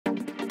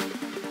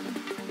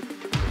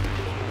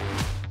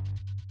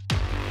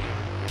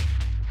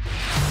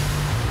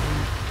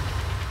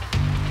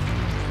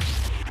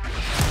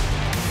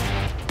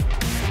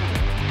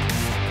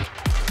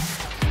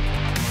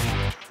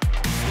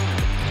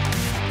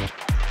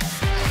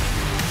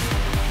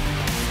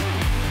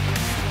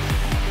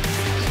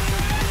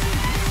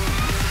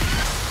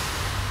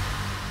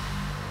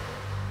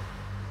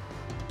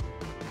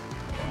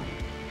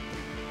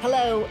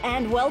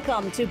and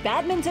welcome to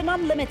Badminton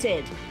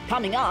Unlimited.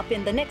 Coming up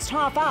in the next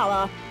half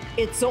hour,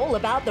 it's all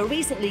about the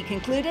recently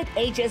concluded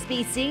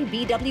HSBC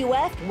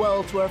BWF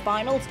World Tour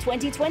Finals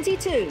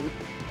 2022.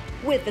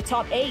 With the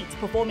top 8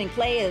 performing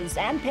players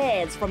and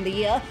pairs from the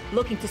year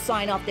looking to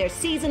sign off their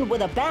season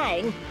with a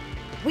bang,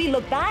 we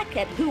look back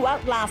at who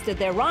outlasted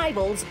their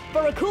rivals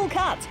for a cool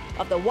cut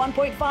of the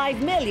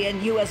 $1.5 million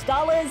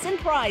in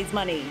prize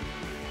money.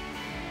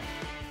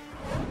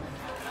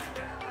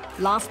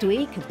 Last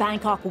week,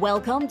 Bangkok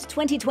welcomed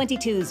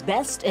 2022's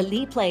best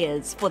elite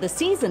players for the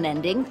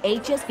season-ending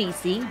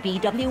HSBC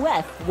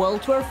BWF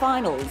World Tour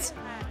Finals.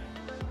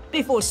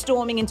 Before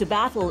storming into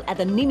battle at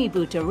the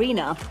Nimibut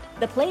Arena,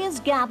 the players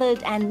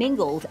gathered and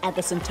mingled at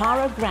the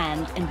Santara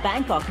Grand in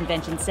Bangkok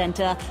Convention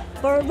Center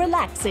for a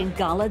relaxing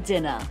gala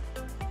dinner.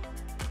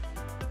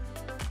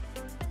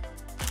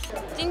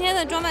 今天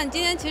的装扮，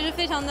今天其实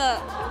非常的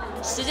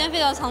时间非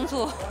常仓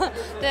促，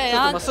对，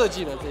然后怎么设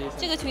计的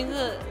这个裙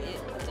子，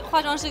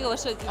化妆师给我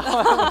设计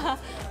的，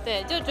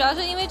对，就主要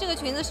是因为这个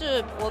裙子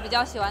是我比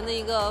较喜欢的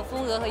一个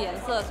风格和颜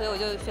色，所以我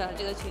就选了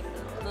这个裙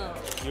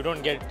子。You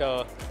don't get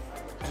to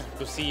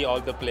see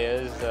all the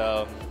players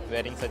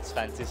wearing such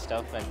fancy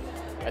stuff, and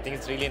I think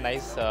it's really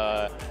nice.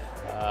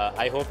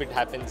 I hope it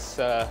happens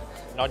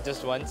not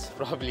just once,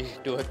 probably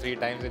 2 or 3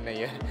 times in a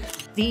year.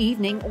 The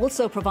evening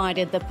also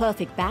provided the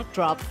perfect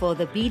backdrop for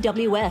the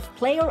BWF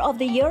Player of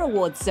the Year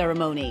Awards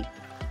ceremony.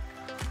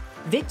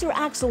 Victor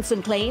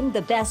Axelsen claimed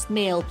the Best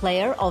Male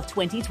Player of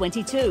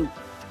 2022,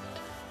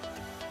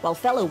 while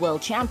fellow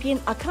world champion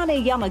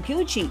Akane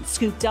Yamaguchi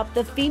scooped up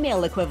the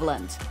female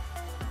equivalent.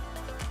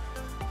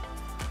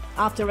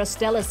 After a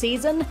stellar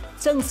season,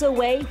 Tseng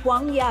Se-wei,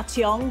 Huang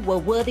Ya-cheong were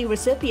worthy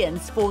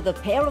recipients for the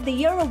Pair of the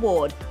Year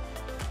award,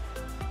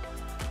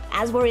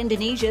 as were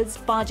Indonesia's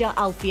Fajar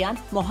Alfian,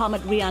 Muhammad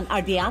Rian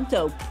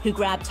Ardianto, who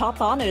grabbed top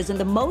honors in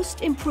the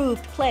Most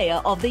Improved Player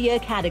of the Year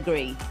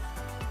category.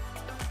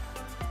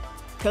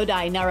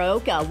 Kodai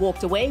Naraoka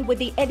walked away with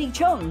the Eddie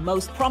Chung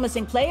Most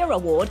Promising Player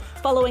award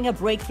following a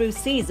breakthrough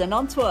season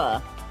on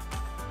tour.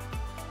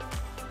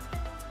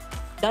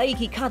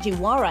 Daiki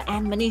Kajiwara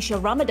and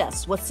Manisha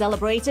Ramadas were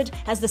celebrated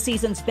as the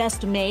season's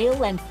best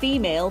male and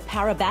female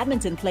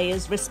para-badminton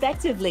players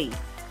respectively.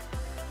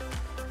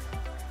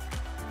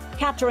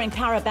 Capturing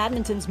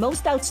para-badminton's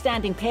most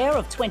outstanding pair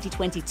of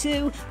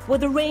 2022 were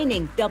the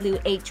reigning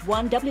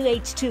WH1,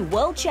 WH2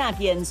 world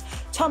champions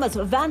Thomas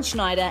Van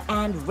Schneider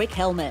and Rick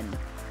Hellman.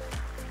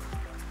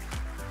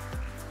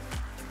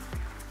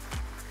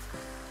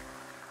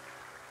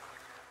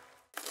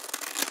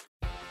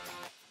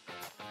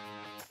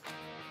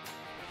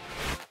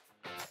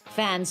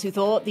 Fans who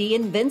thought the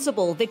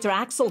invincible Victor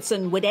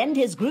Axelsen would end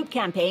his group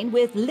campaign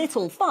with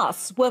little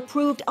fuss were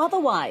proved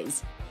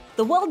otherwise.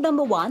 The world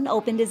number 1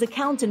 opened his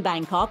account in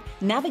Bangkok,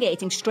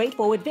 navigating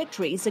straightforward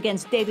victories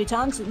against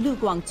debutants Lu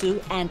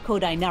Guangzu and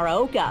Kodai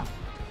Naraoka.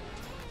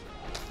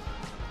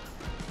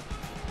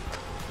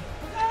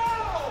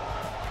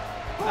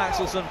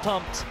 Axelsen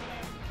pumped.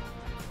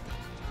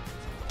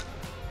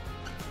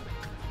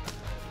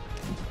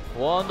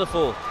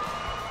 Wonderful.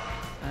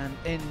 And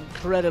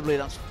incredibly,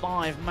 that's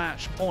 5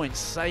 match points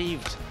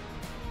saved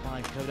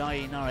by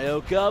Kodai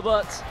Naraoka,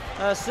 but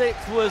a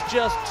 6th was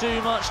just too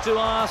much to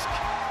ask.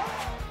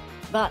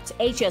 But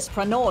HS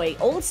Pranoy,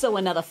 also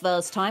another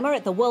first-timer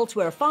at the World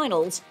Tour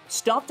Finals,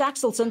 stopped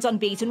Axelsen's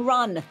unbeaten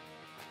run.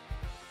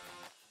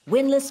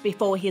 Winless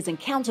before his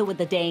encounter with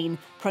the Dane,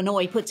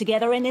 Pranoy put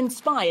together an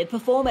inspired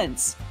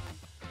performance.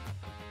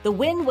 The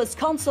win was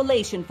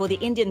consolation for the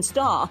Indian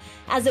star,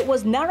 as it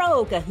was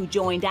Naraoka who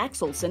joined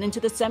Axelsen into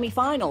the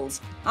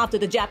semi-finals, after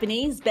the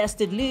Japanese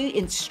bested Liu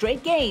in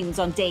straight games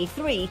on day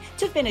 3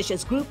 to finish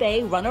as Group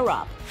A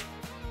runner-up.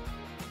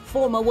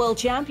 Former world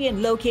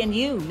champion Lo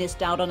Kian-yu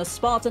missed out on a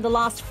spot in the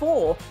last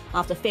 4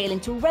 after failing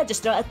to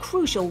register a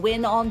crucial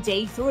win on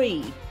day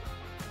 3.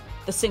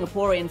 The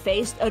Singaporean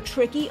faced a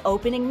tricky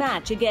opening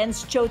match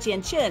against Cho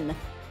Tien-chin,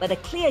 but a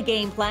clear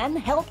game plan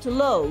helped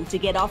Lo to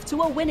get off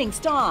to a winning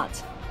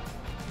start.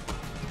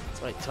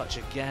 Great touch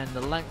again.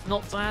 The length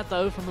not bad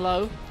though from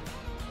Lo.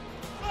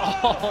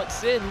 Oh,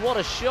 it's in. What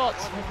a shot.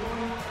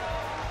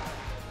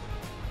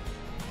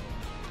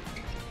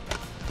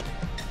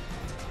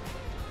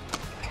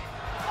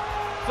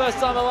 First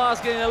time I'm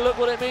asking, look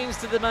what it means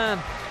to the man.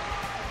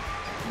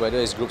 Whether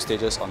it's group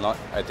stages or not,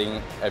 I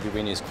think every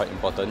win is quite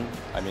important.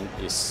 I mean,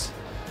 it's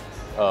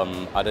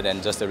other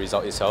than just the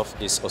result itself,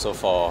 it's also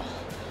for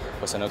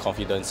personal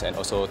confidence and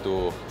also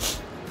to,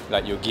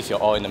 like, you give your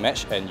all in the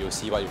match and you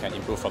see what you can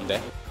improve from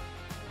there.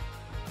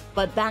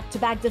 But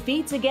back-to-back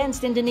defeats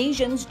against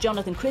Indonesians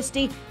Jonathan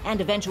Christie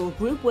and eventual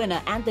group winner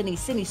Anthony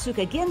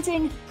Sinisuka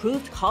Ginting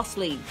proved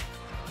costly.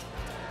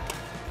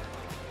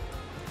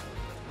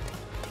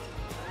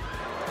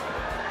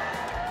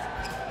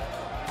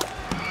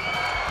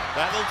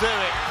 That'll do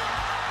it.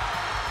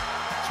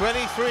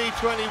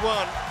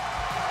 23-21.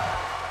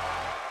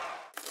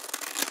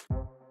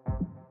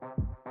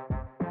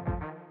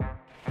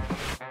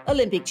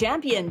 Olympic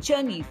champion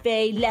Chen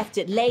Yufei left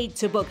it late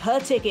to book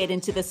her ticket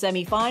into the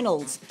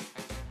semi-finals.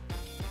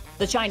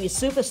 The Chinese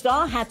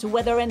superstar had to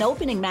weather an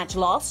opening match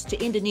loss to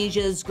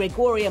Indonesia's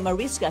Gregoria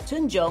Mariska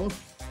Tunjung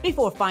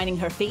before finding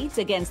her feet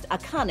against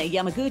Akane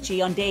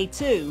Yamaguchi on day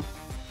 2.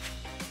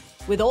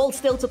 With all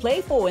still to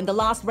play for in the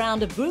last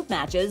round of group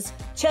matches,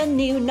 Chen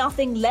knew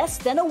nothing less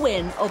than a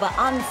win over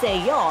An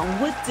Se-yong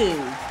would do.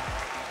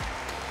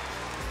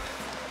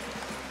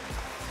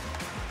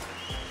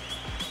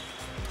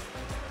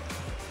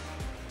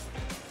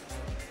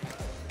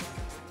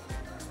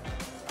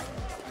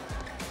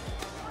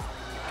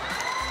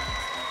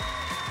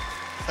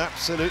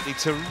 Absolutely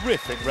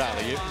terrific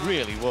rally, it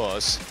really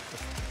was.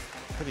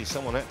 Pity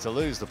someone had to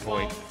lose the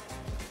point.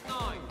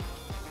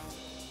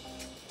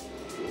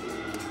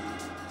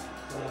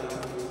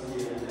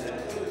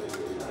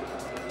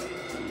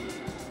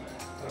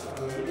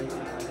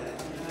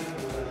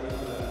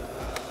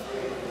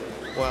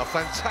 Well,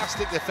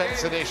 fantastic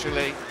defence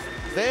initially.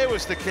 There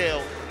was the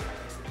kill.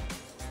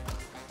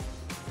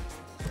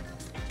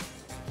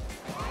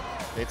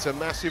 It's a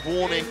massive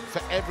warning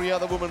for every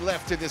other woman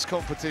left in this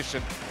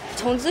competition.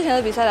 从之前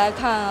的比赛来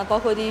看，包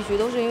括第一局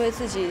都是因为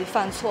自己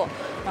犯错，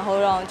然后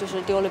让就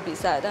是丢了比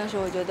赛。但是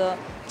我觉得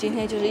今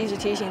天就是一直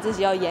提醒自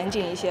己要严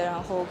谨一些，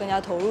然后更加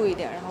投入一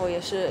点。然后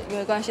也是因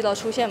为关系到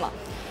出线嘛，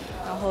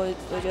然后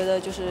我觉得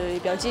就是比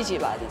较积极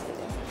吧，对对对。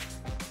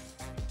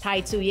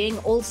Tai Tzu-ying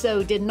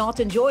also did not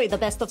enjoy the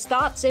best of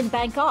starts in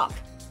Bangkok.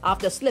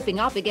 After slipping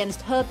up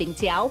against He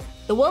Bingtiao,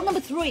 the world number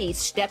 3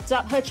 stepped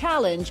up her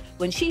challenge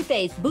when she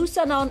faced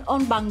Busanon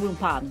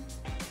Onbangrumpan.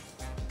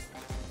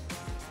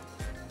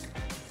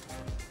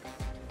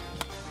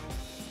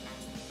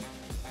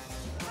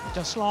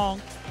 Just long,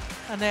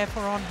 and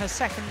therefore on her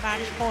second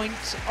match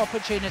point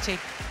opportunity.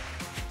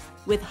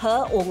 With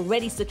her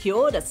already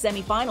secured a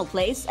semi-final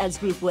place as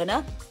group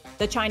winner,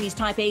 the Chinese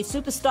Taipei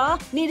superstar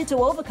needed to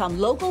overcome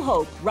local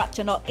hope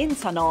Ratchanot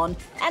Intanon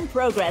and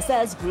progress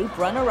as group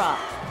runner-up.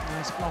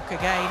 Nice block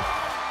again.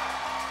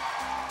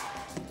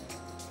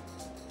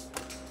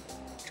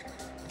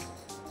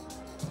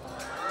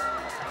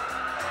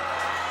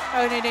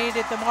 Only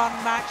needed the one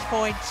match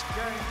point.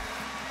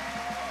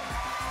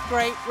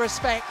 Great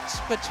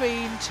respect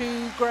between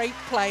two great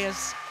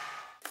players.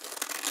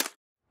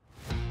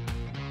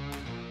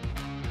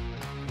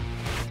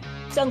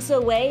 Zheng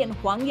Se-wei and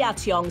Huang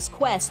Yaqiong's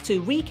quest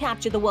to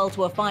recapture the World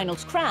Tour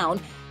Finals crown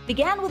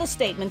began with a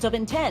statement of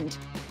intent.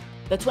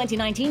 The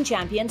 2019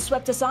 champion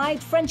swept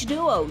aside French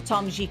duo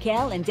Tom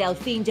Jiquel and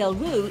Delphine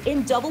Delroux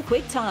in double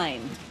quick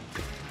time.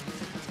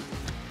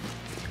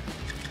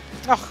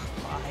 Oh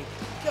my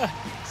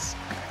goodness.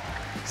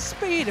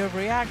 Speed of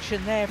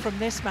reaction there from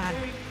this man.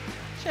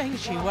 Zheng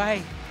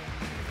Se-wei.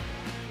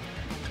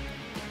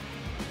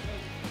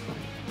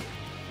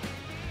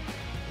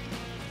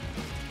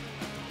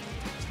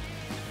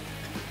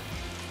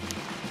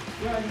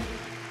 Right.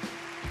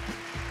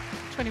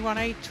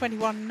 21-8,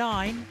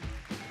 21-9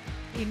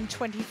 in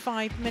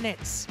 25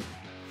 minutes.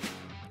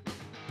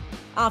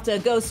 After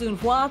Go Soon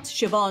Huat,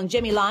 Siobhan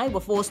Gemilai were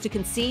forced to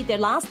concede their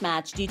last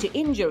match due to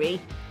injury,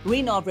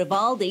 Rinov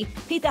Rivaldi,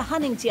 Peter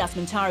Hunning-Tias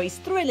Mentari's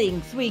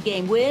thrilling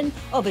 3-game win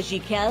over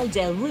Jiquel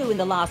Delroux in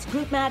the last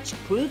group match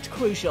proved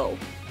crucial.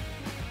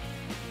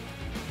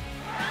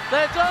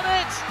 They've done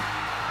it!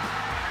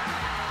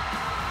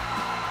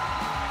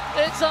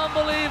 It's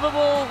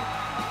unbelievable!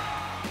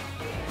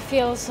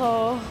 Feel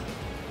so...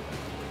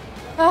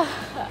 I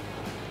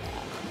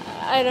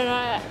don't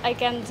know, I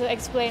can't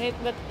explain it,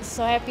 but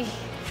so happy.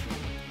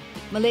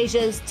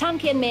 Malaysia's Tan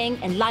Kian Ming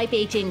and Lai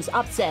Beijing's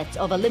upset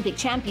of Olympic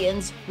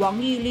champions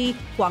Wang Yuli,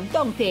 Huang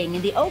Dongping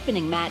in the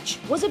opening match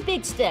was a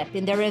big step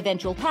in their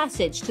eventual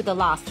passage to the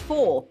last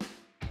 4.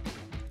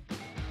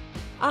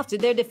 After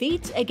their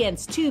defeat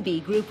against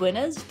 2B group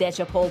winners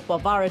Dechapol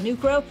Bavara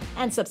Nukro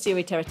and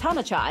Sapsiri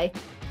Teratanachai,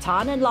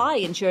 Tan and Lai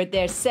ensured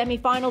their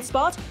semi-final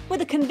spot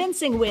with a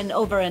convincing win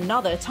over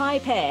another Thai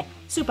pair,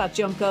 Supak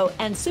Junko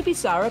and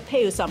Supisara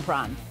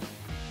Peusampran.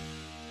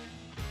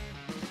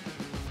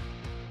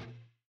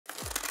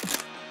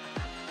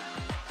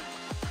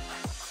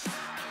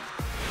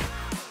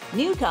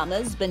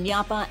 Newcomers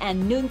Banyapa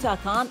and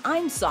Nuntakan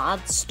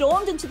Aimsad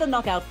stormed into the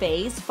knockout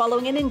phase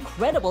following an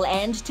incredible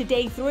end to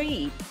day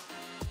 3.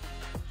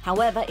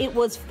 However, it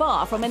was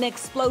far from an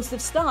explosive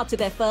start to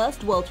their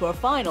first World Tour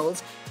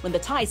finals when the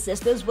Thai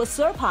sisters were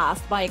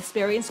surpassed by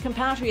experienced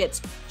compatriots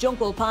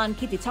Jungkolpan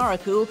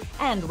Kititarakul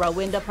and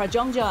Rawinda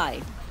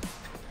Prajongjai.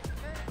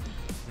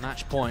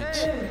 Match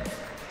point.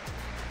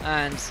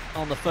 And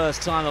on the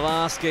first time of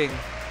asking,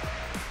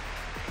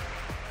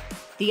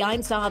 the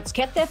Aimsads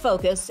kept their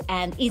focus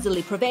and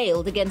easily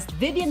prevailed against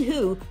Vivian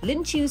Hu,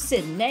 Lin Chiu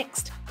Sin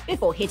next,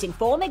 before hitting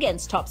form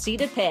against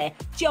top-seeded pair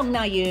Jeong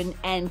Na-yoon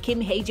and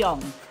Kim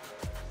Hae-jong.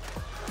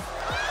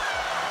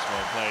 That's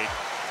well played.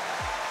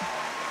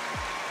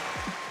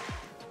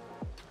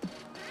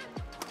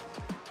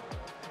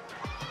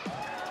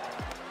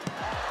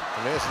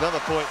 And there's another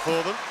point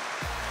for them.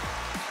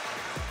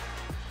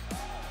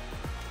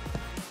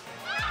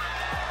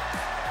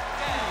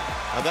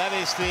 And that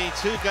is the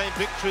 2-game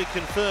victory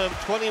confirmed,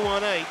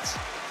 21-8.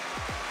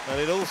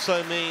 And it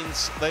also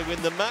means they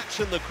win the match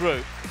and the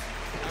group.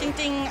 จ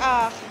ริง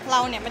ๆเรา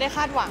เนี่ยไม่ได้ค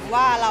าดหวัง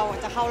ว่าเรา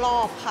จะเข้ารอ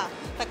บค่ะ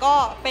แต่ก็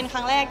เป็นค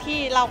รั้งแรกที่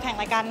เราแข่ง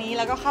รายการนี้แ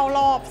ล้วก็เข้าร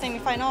อบเซมิ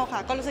ไฟแนลค่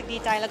ะก็รู้สึกดี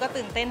ใจแล้วก็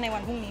ตื่นเต้นในวั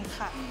นพรุ่งนี้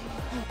ค่ะ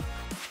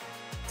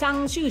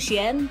Zhang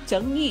Shuxian,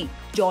 Zheng Yi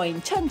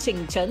joined Chen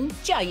Qingchen,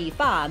 Jia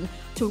Yifan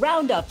to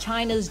round up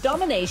China's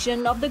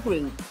domination of the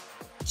group.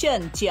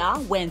 Chen Jia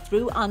went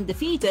through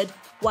undefeated,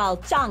 while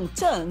Zhang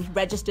Zheng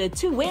registered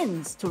 2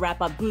 wins to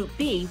wrap up Group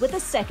B with the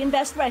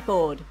second-best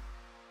record.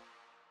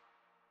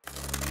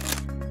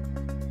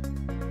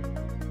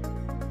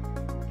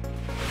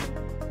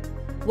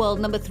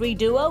 World number 3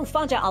 duo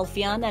Fajar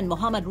Alfian and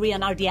Mohammad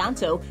Rian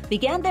Ardianto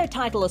began their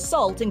title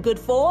assault in good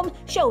form,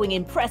 showing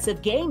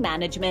impressive game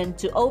management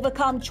to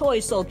overcome Choi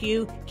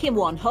Sol-kyu, Kim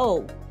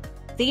Won-ho.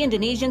 The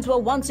Indonesians were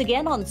once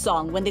again on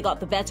song when they got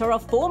the better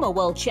of former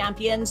world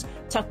champions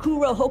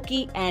Takuro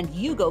Hoki and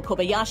Yugo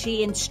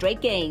Kobayashi in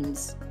straight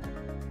games.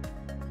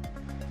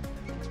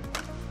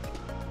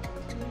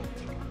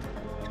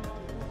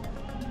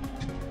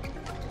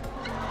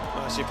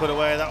 She put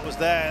away, that was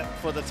there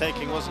for the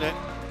taking, wasn't it?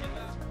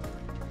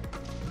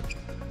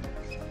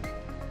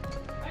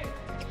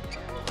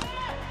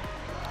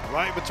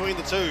 Right between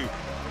the two.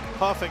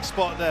 Perfect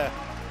spot there.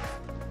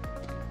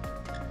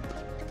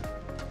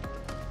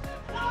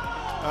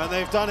 And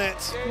they've done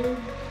it.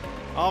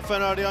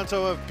 Alfian and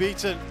Ardianto have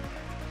beaten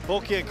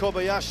Hoki and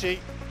Kobayashi.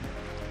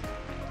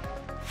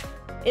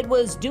 It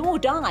was do or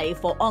die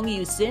for Ong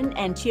Yu-sin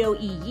and Teo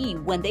Yi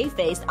when they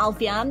faced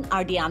Alfian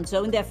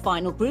Ardianto in their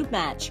final group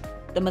match.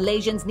 The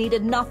Malaysians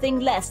needed nothing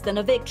less than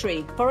a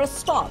victory for a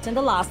spot in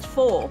the last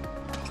 4.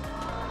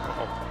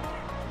 Oh,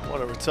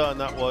 what a return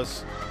that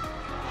was.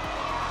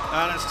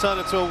 And it's turned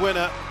into a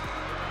winner.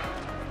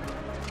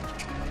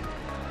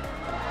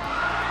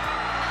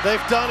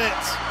 They've done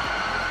it.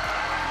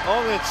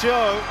 Ong and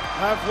Teo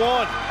have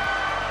won.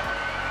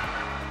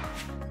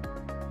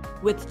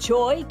 With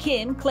Choi,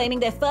 Kim claiming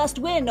their first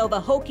win over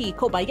Hoki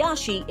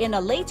Kobayashi in a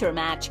later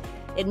match,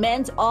 it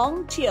meant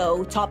Ong,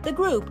 Teo topped the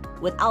group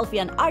with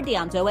Alfian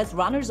Ardianto as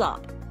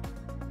runners-up.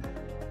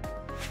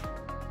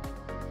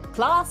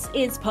 Class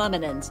is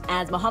permanent,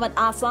 as Muhammad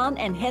Ahsan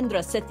and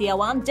Hendra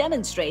Setiawan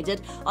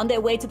demonstrated on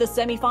their way to the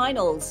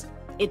semi-finals.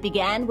 It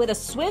began with a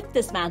swift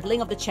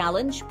dismantling of the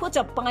challenge put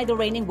up by the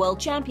reigning world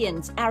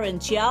champions Aaron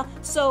Chia,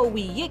 So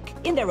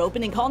Wee-yik in their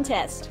opening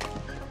contest.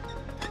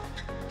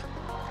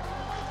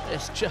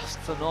 It's just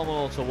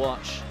phenomenal to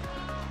watch.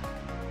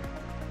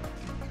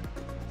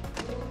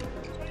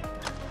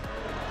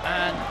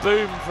 And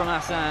boom from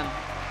Ahsan.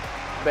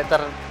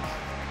 Better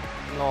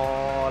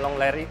no long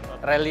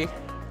rally.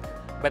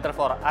 Better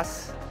for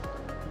us.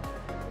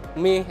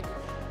 Me,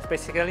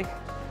 specifically.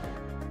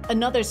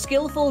 Another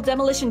skillful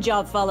demolition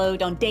job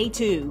followed on day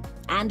 2.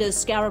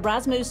 Anders Skarab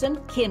Rasmussen,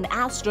 Kim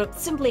Astrup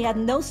simply had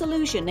no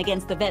solution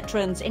against the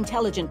veterans'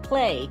 intelligent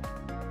play.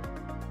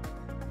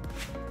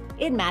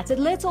 It mattered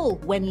little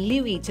when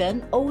Liu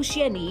Yiton, Oh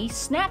Xianyi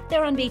snapped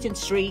their unbeaten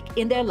streak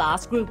in their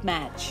last group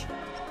match.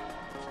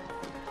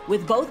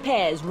 With both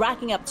pairs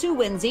racking up 2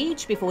 wins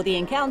each before the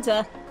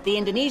encounter, the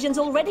Indonesians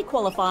already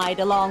qualified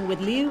along with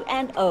Liu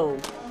and Oh.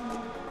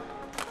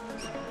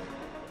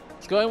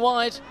 It's going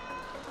wide.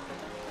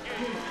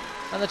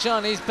 And the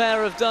Chinese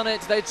pair have done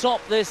it. They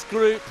top this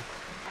group.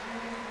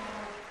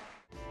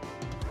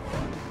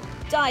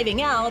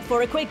 Diving out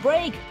for a quick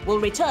break, we'll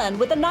return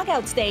with the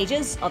knockout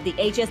stages of the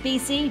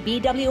HSBC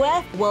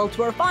BWF World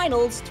Tour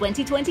Finals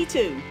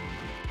 2022.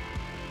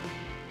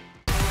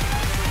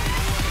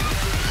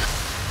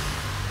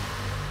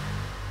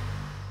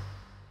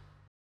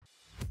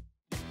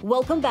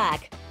 Welcome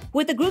back.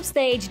 With the group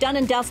stage done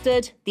and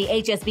dusted, the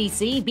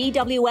HSBC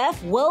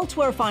BWF World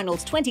Tour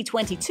Finals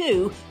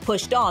 2022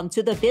 pushed on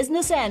to the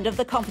business end of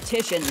the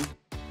competition.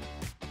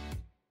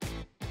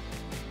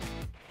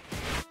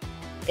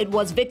 It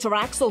was Viktor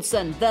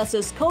Axelsen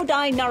versus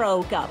Kodai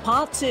Naraoka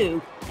Part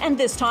 2, and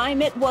this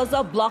time it was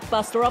a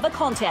blockbuster of a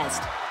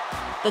contest.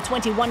 The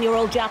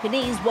 21-year-old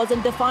Japanese was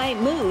in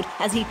defiant mood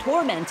as he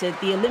tormented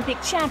the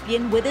Olympic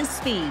champion with his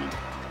speed.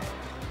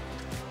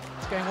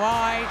 It's going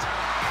wide.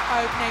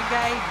 Opening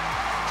game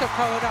to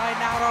Kodai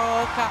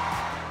Naraoka.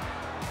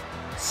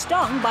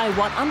 Stung by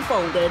what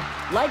unfolded,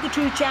 like the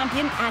true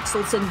champion,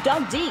 Axelsen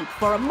dug deep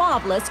for a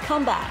marvelous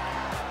comeback.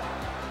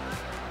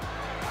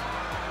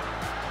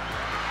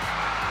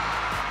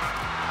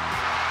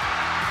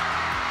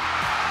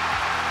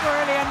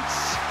 Brilliant.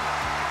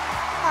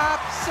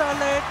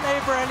 Absolutely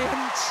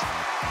brilliant.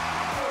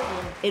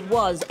 It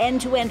was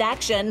end-to-end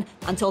action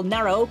until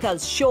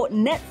Naraoka's short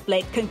net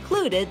flick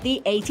concluded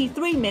the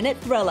 83-minute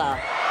thriller.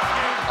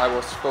 I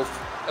was both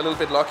a little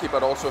bit lucky,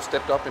 but also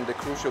stepped up in the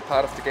crucial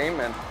part of the game,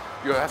 and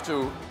you have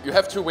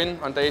to win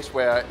on days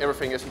where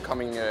everything isn't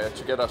coming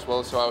together as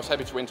well. So I was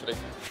happy to win today.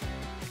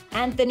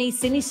 Anthony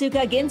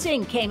Sinisuka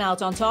Ginting came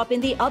out on top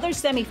in the other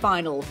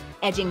semi-final,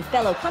 edging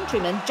fellow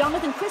countryman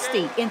Jonathan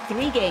Christie in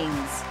 3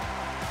 games.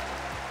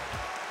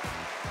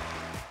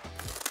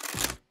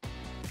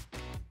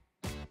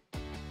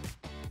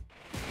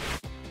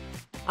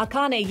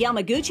 Akane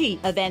Yamaguchi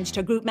avenged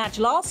her group match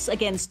loss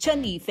against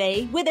Chen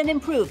Yifei with an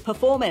improved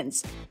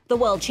performance. The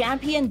world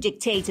champion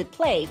dictated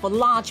play for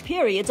large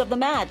periods of the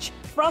match,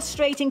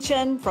 frustrating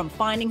Chen from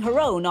finding her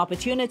own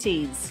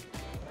opportunities.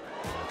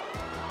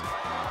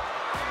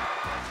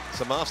 It's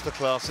a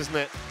masterclass, isn't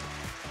it,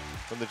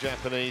 from the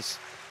Japanese?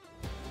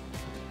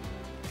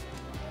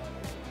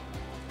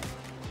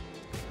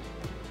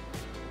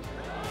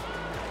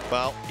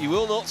 Well, you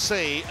will not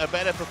see a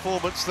better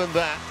performance than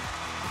that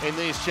in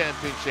these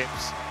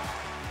championships.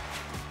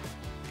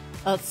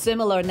 A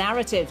similar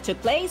narrative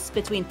took place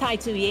between Tai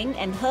Tzu-ying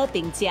and He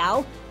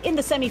Bingjiao. In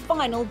the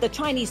semi-final, the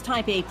Chinese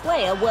Taipei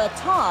player worked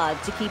hard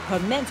to keep her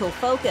mental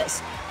focus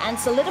and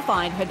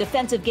solidified her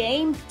defensive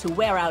game to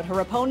wear out her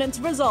opponent's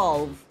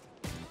resolve.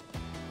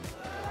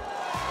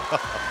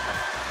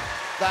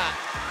 That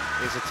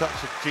is a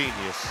touch of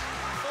genius.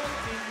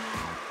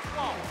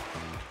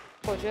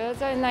 我觉得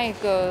在那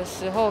个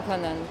时候，可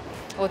能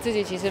我自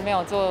己其实没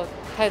有做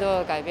太多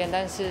的改变，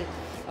但是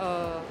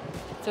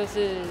就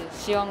是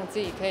希望自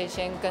己可以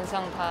先跟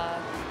上他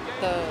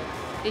的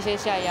一些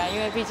下压，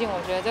因为毕竟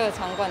我觉得这个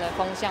场馆的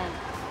风向，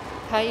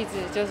它一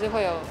直就是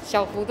会有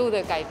小幅度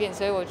的改变，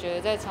所以我觉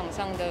得在场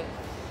上的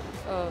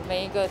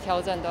每一个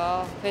调整都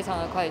要非常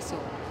的快速。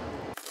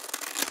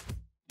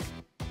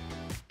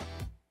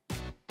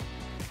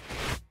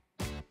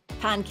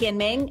Pan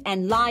Qianming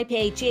and Lai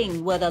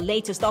Peijing were the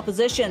latest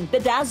opposition,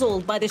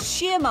 bedazzled by the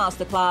sheer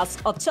masterclass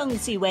of Cheng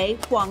Siwei,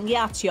 Huang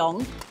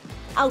Yaqiong.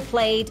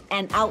 Outplayed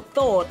and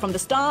outthought from the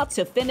start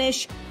to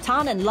finish,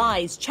 Tan and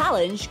Lai's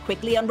challenge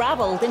quickly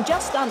unraveled in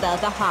just under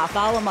the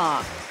half-hour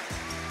mark.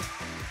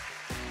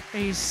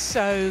 He's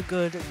so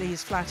good at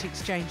these flat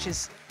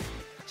exchanges,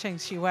 Cheng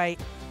Siwei.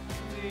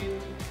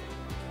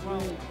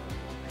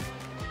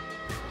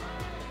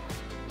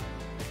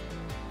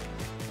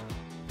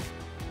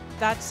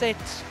 That's it.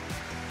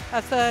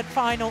 A third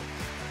final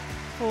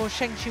for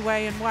Cheng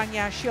Siwei and Wang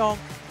Yaqiong.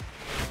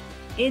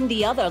 In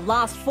the other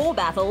last four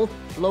battle,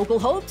 local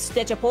hopes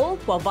Dechapol,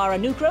 Kwavara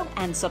Nukro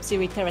and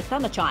Subsiri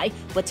Teretanachai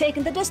were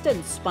taken the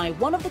distance by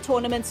one of the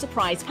tournament's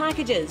surprise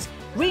packages,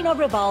 Rino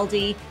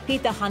Rivaldi,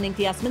 Peter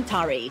Haningtias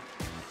Mentari.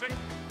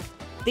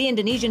 The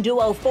Indonesian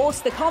duo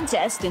forced the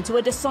contest into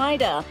a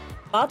decider,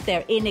 but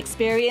their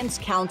inexperience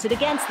counted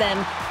against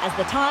them as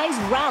the Thais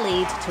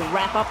rallied to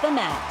wrap up the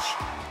match.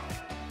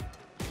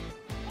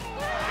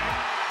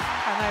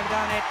 And they've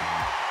done it.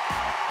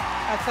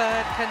 A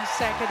third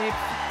consecutive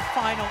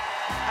final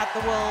at the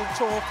World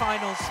Tour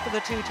Finals for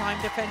the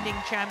two-time defending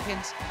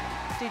champions,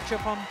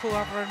 Dechapol,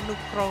 Kwavara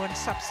Nukro and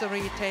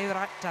Subsiri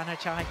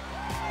Teretanachai.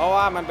 เพราะ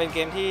ว่ามันเป็นเก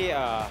มที่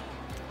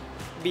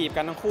บีบ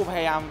กันทั้งคู่พ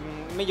ยายาม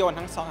ไม่โยน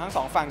ทั้งส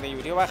องฝั่งแต่อ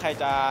ยู่ที่ว่าใคร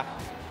จะ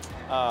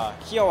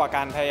เขี้ยวกว่า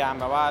กันพยายาม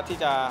แบบว่าที่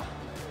จะ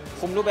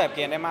คุมรูปแบบเก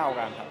มได้มากกว่า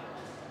กันครับ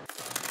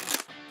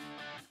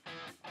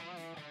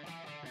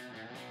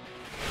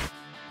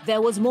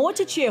There was more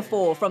to cheer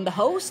for from the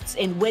hosts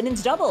in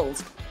women's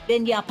doubles.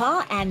 Bin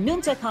Yapa and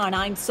Nunta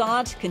Karnaim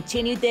Saad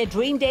continued their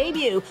dream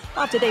debut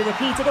after they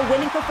repeated a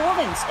winning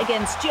performance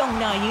against Jeong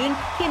Na-yoon,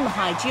 Kim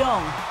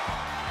Hai-jeong.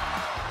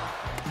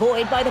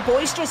 Buoyed by the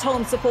boisterous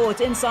home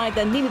support inside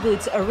the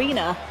Nimiboots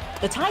Arena,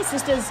 the Thai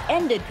sisters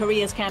ended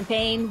Korea's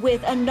campaign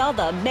with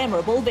another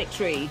memorable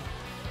victory.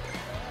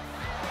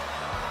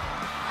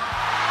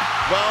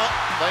 Well,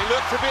 they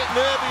looked a bit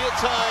nervy at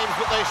times,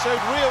 but they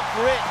showed real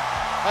grit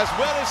as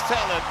well as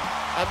talent,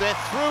 and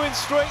they're through in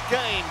straight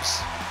games.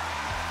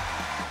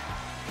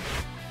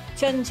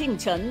 Chen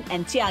Qingchen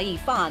and Jia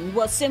Yifan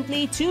were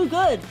simply too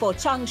good for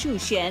Chang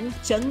Shuxian,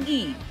 Zheng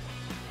Yi.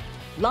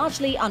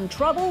 Largely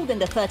untroubled in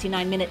the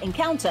 39-minute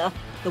encounter,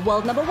 the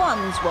world number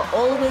ones were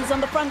always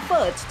on the front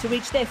foot to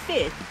reach their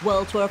fifth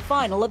World Tour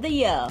final of the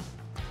year.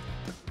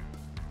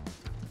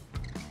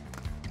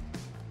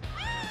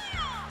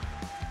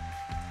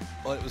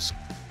 Well, it was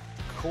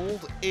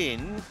called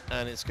in,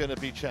 and it's going to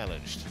be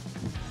challenged.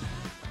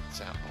 It's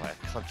out by a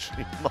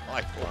country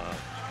mile.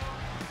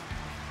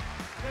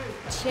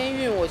 签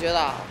运，我觉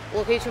得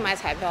我可以去买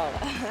彩票了，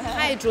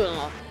太准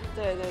了。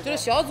对，就是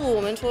小组我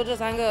们抽这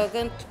3个，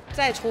跟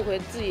再抽回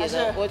自己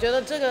的，我觉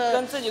得这个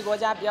跟自己国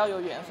家比较有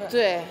缘分。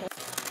对。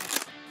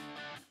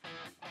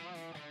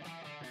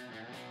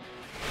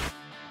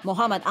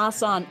Mohammad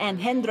Ahsan and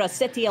Hendra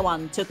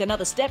Setiawan took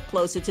another step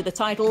closer to the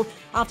title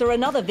after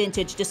another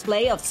vintage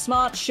display of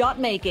smart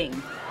shot-making.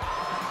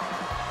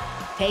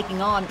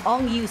 Taking on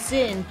Ong Yu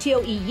Sin,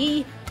 Teo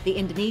Yi, the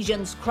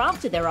Indonesians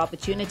crafted their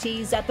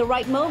opportunities at the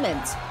right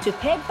moment to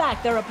peg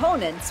back their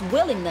opponents'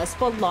 willingness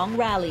for long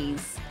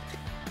rallies.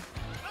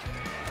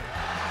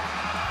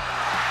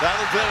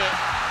 That'll do it.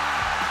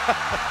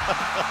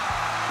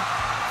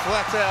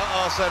 Flat out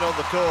Ahsan on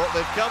the court.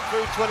 They've come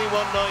through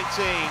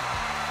 21-19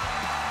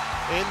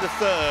 in the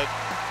third,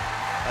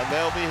 and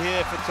they'll be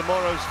here for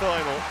tomorrow's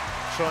final.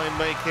 Try and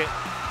make it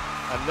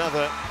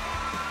another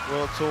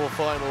World Tour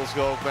Finals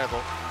gold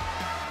medal.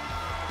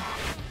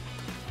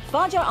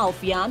 Fajar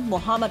Alfian,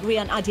 Muhammad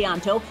Rian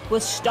Adianto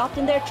was stopped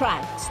in their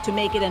tracks to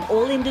make it an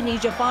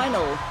all-Indonesia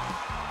final.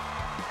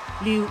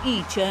 Liu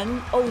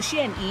Yichen, Oh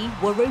Xian-yi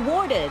were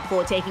rewarded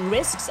for taking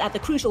risks at the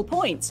crucial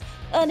points,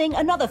 earning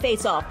another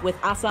face-off with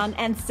Ahsan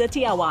and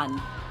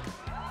Setiawan.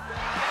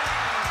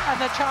 And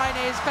the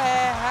Chinese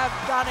pair have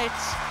done it.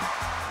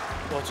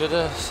 我觉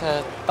得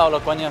到了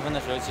关键分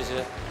的时候，其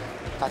实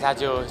大家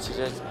其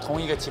实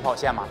同一个起跑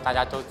线嘛，大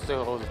家都最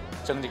后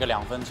争这个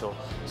2分球，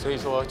所以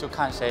说就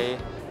看谁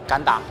敢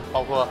打，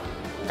包括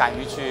敢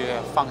于去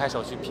放开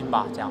手去拼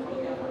吧，这样。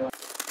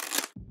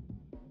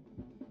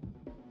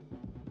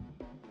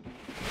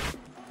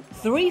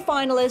Three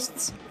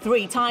finalists,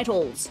 3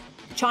 titles.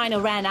 China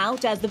ran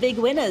out as the big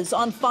winners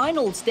on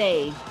finals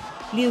day.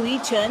 Liu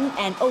Yichen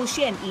and Oh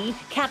Xianyi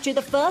captured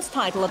the first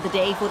title of the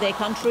day for their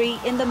country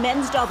in the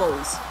men's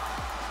doubles.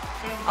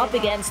 Up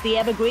against the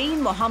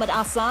evergreen Mohammad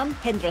Ahsan,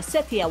 Hendra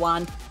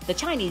Setiawan, the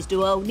Chinese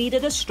duo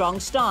needed a strong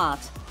start.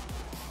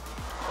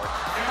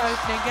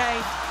 Opening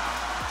game,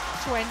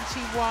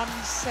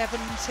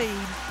 21-17.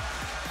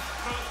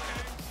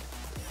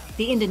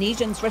 The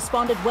Indonesians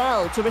responded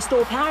well to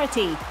restore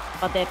parity,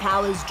 but their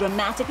powers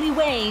dramatically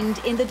waned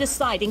in the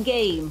deciding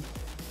game.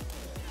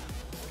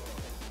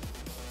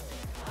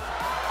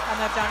 And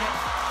they've done it.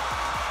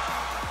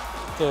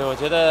 对，我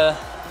觉得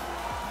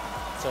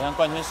首先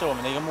冠军是我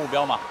们的一个目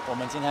标嘛，我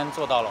们今天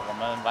做到了，我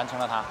们完成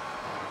了它，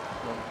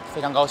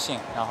非常高兴，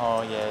然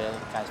后也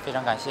非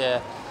常感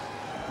谢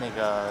那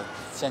个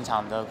现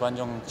场的观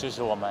众支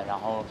持我们，然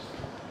后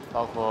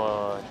包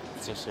括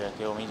就是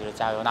给我们一直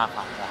加油呐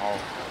喊，然后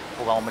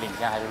不管我们领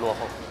先还是落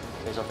后，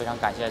所以说非常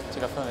感谢这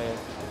个氛围，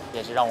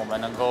也是让我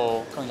们能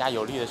够更加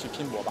有力的去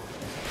拼搏吧。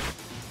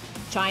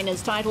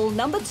China's title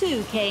number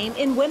 2 came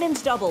in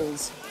women's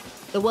doubles.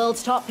 The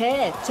world's top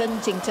pair, Chen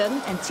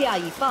Qingteng and Jia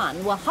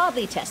Yifan, were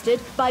hardly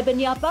tested by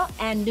Benyapa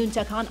and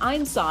Nuntakan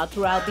Aimsar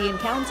throughout the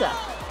encounter,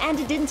 and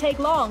it didn't take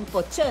long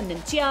for Chen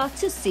and Jia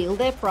to seal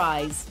their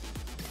prize.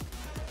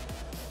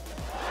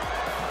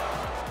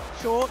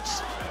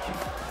 Shorts.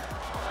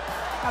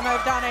 And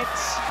they've done it.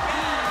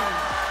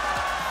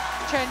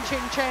 Chen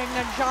Qingteng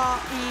and Jia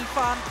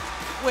Yifan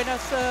win a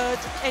third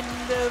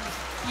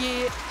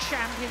end-of-year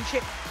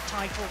championship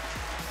title.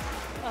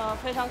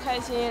 非常开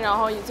心，然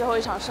后以最后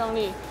一场胜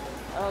利，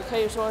可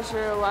以说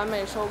是完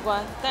美收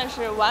官。但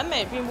是完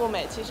美并不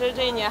美，其实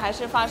这一年还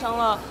是发生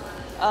了，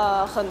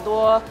很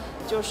多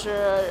就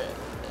是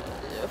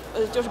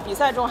比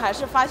赛中还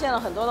是发现了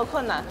很多的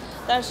困难。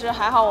但是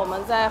还好我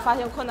们在发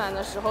现困难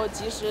的时候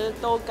及时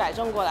都改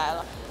正过来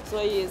了，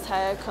所以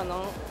才可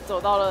能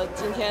走到了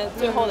今天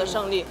最后的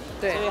胜利。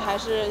对，所以还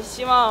是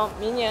希望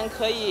明年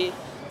可以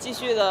继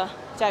续的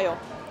加油。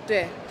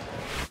对。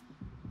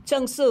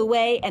Cheng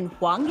Su-wei and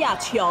Huang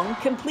Ya-qiong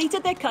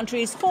completed their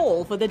country's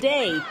haul for the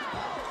day.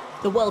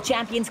 The world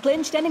champions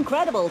clinched an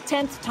incredible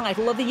 10th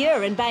title of the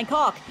year in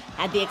Bangkok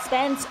at the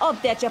expense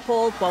of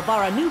Dechapol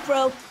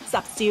Babaranupro,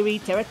 Sapsiri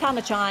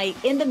Teratanachai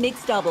in the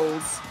mixed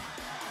doubles.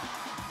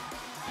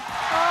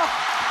 Oh,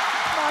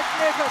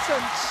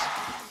 magnificent.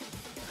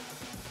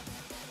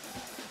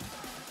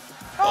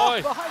 Oh,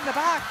 behind the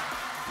back.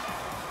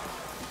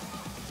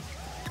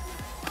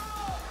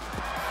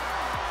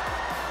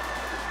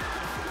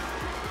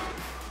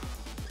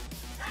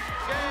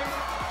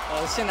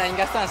 现在应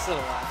该算是了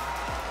吧。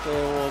对，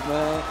我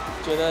们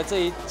觉得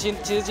其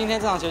实今天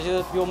这场球其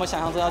实比我们想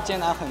象中要艰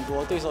难很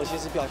多，对手其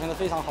实表现得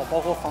非常好，包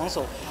括防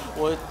守，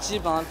我基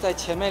本上在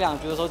前面2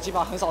局的时候基本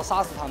上很少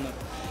杀死他们，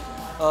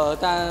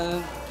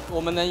但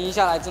我们能赢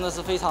下来真的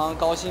是非常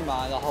高兴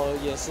吧，然后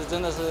也是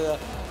真的是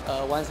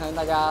完成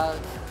大家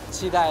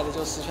期待的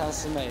就十全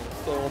十美，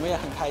对我们也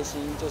很开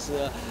心，就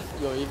是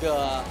有一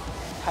个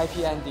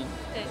happy ending。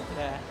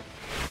对。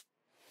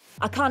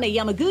Akane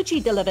Yamaguchi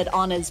delivered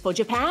honours for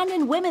Japan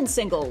in women's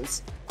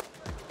singles.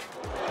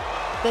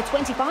 The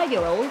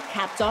 25-year-old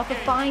capped off a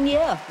fine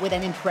year with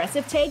an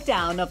impressive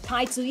takedown of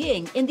Tai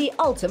Tzu-ying in the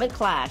ultimate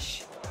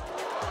clash.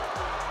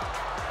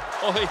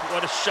 Oh,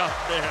 what a shot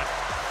there.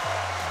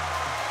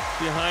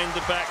 Behind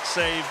the back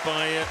save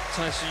by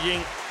Tai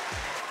Tzu-ying.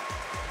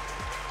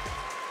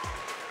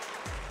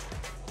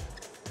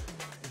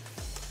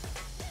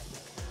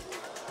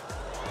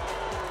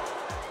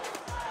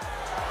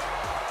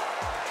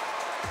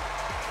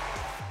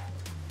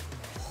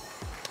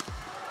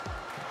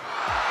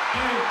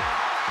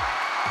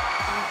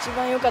一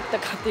番良かった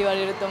かって言わ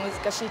れると難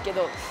しいけ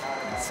ど、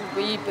すご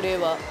くいいプレー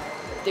は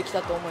でき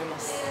たと思いま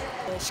す。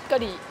しっか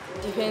り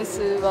ディフェン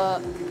スは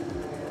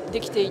で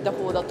きていた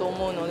方だと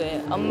思うので、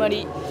あんま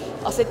り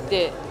焦っ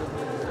て、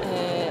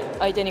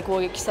相手に攻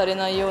撃され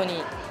ないように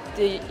っ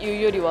てい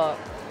うよりは、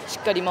し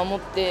っかり守っ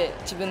て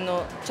自分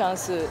のチャン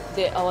ス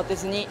で慌て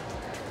ずに、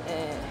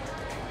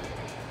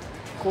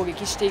攻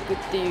撃していくっ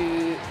て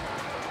いう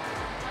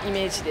イ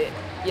メージで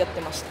やって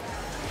ました。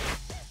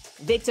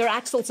Victor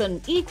Axelsen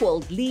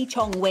equaled Lee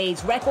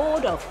Chong-wei's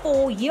record of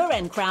 4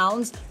 year-end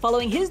crowns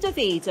following his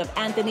defeat of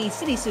Anthony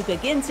Sinisuka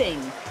Ginting.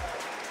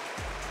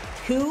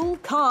 Cool,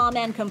 calm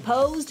and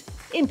composed,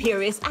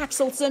 Imperious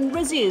Axelsen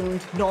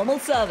resumed normal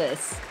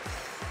service.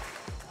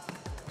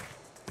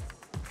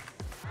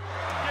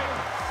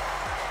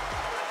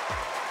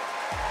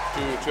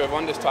 To have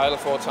won this title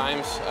 4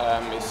 times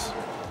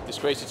is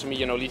crazy to me.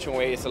 You know, Lee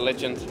Chong-wei is a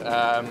legend,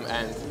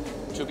 and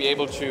to be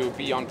able to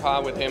be on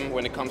par with him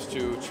when it comes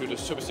to the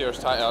Super Series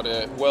title,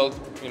 the World,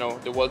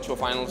 the World Tour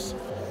finals,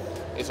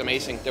 is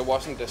amazing. There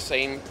wasn't the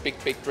same big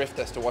drift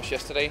as there was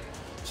yesterday,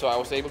 so I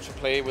was able to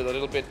play with a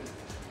little bit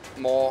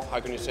more, how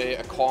can you say,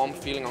 a calm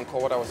feeling on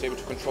court. I was able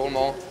to control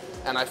more,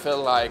 and I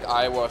felt like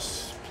I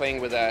was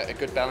playing with a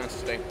good balance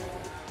today.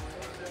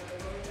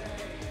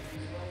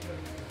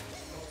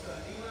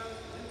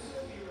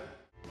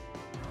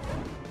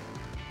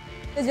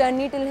 The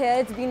journey till here,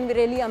 it's been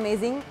really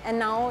amazing, and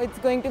now it's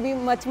going to be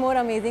much more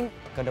amazing.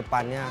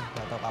 Kedepannya,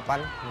 nggak tahu kapan,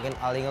 mungkin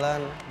All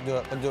England,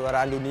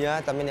 kejuaraan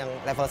dunia, tapi yang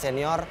level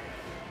senior,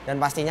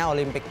 dan pastinya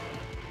Olimpik.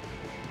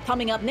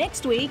 Coming up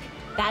next week,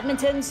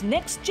 badminton's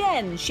next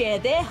gen share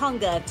their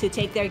hunger to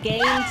take their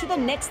game to the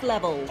next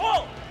level.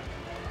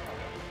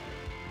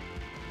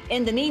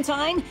 In the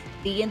meantime,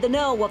 be in the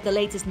know of the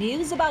latest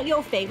news about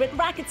your favorite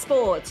racket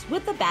sports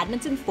with the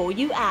Badminton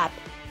 4U app.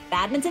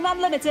 Badminton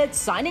Unlimited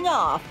signing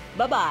off.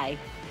 Bye-bye.